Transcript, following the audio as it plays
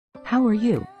How are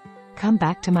you? Come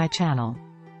back to my channel.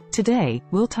 Today,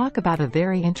 we'll talk about a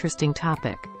very interesting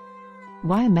topic.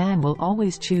 Why a man will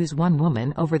always choose one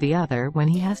woman over the other when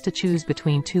he has to choose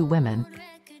between two women.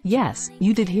 Yes,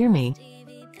 you did hear me.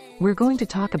 We're going to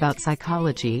talk about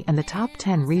psychology and the top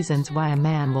 10 reasons why a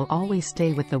man will always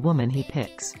stay with the woman he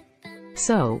picks.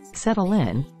 So, settle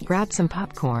in, grab some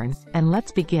popcorn, and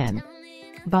let's begin.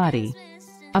 Body.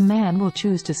 A man will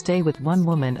choose to stay with one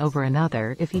woman over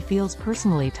another if he feels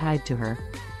personally tied to her.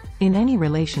 In any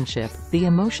relationship, the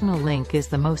emotional link is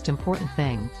the most important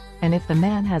thing, and if the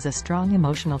man has a strong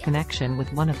emotional connection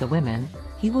with one of the women,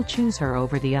 he will choose her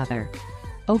over the other.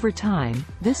 Over time,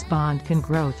 this bond can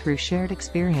grow through shared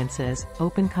experiences,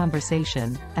 open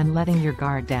conversation, and letting your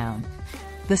guard down.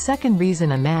 The second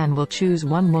reason a man will choose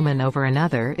one woman over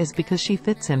another is because she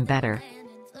fits him better.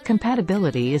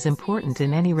 Compatibility is important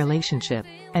in any relationship,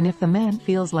 and if the man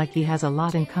feels like he has a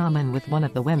lot in common with one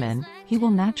of the women, he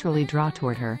will naturally draw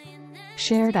toward her.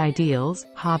 Shared ideals,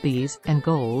 hobbies, and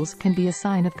goals can be a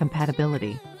sign of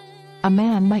compatibility. A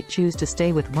man might choose to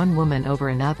stay with one woman over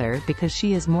another because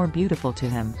she is more beautiful to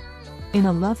him. In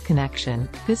a love connection,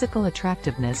 physical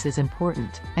attractiveness is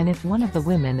important, and if one of the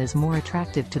women is more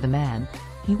attractive to the man,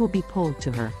 he will be pulled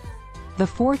to her. The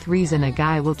fourth reason a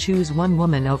guy will choose one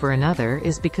woman over another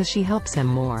is because she helps him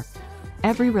more.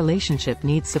 Every relationship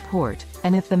needs support,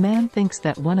 and if the man thinks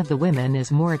that one of the women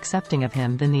is more accepting of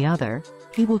him than the other,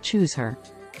 he will choose her.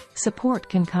 Support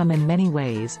can come in many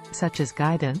ways, such as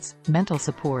guidance, mental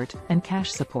support, and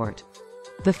cash support.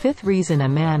 The fifth reason a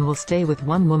man will stay with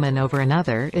one woman over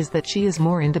another is that she is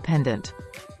more independent.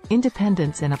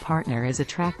 Independence in a partner is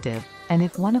attractive, and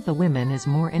if one of the women is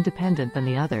more independent than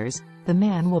the others, the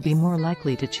man will be more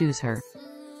likely to choose her.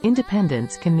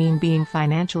 Independence can mean being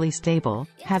financially stable,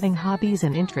 having hobbies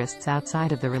and interests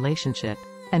outside of the relationship,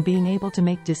 and being able to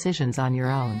make decisions on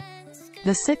your own.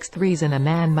 The sixth reason a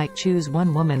man might choose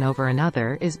one woman over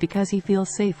another is because he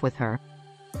feels safe with her.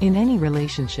 In any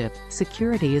relationship,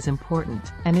 security is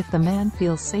important, and if the man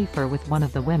feels safer with one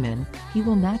of the women, he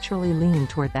will naturally lean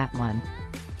toward that one.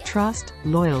 Trust,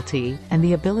 loyalty, and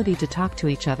the ability to talk to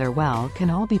each other well can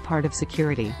all be part of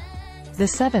security. The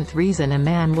seventh reason a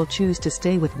man will choose to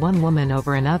stay with one woman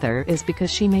over another is because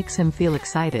she makes him feel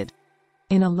excited.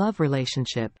 In a love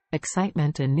relationship,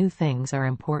 excitement and new things are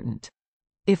important.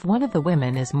 If one of the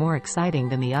women is more exciting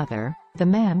than the other, the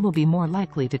man will be more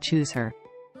likely to choose her.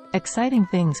 Exciting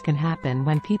things can happen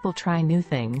when people try new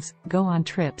things, go on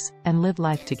trips, and live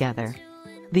life together.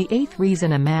 The eighth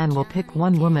reason a man will pick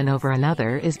one woman over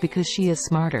another is because she is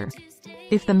smarter.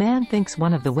 If the man thinks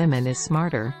one of the women is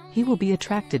smarter, he will be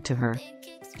attracted to her.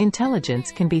 Intelligence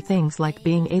can be things like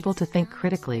being able to think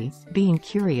critically, being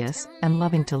curious, and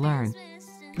loving to learn.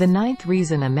 The ninth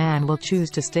reason a man will choose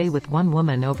to stay with one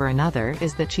woman over another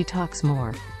is that she talks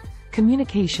more.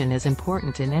 Communication is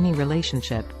important in any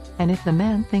relationship, and if the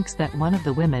man thinks that one of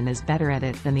the women is better at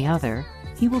it than the other,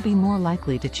 he will be more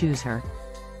likely to choose her.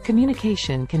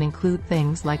 Communication can include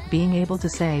things like being able to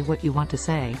say what you want to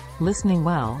say, listening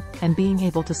well, and being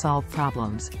able to solve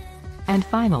problems. And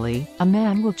finally, a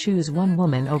man will choose one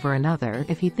woman over another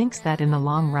if he thinks that in the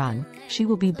long run, she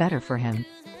will be better for him.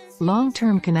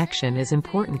 Long-term connection is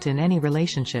important in any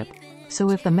relationship, so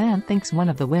if the man thinks one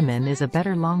of the women is a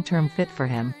better long-term fit for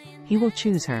him, he will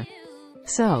choose her.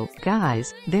 So,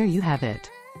 guys, there you have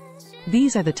it.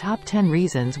 These are the top 10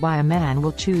 reasons why a man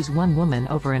will choose one woman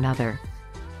over another.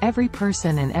 Every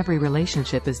person and every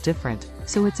relationship is different,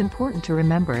 so it's important to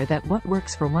remember that what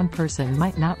works for one person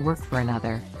might not work for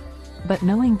another. But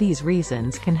knowing these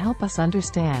reasons can help us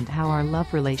understand how our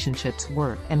love relationships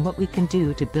work and what we can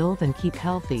do to build and keep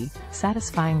healthy,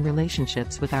 satisfying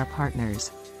relationships with our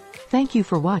partners. Thank you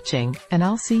for watching, and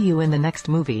I'll see you in the next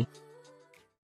movie.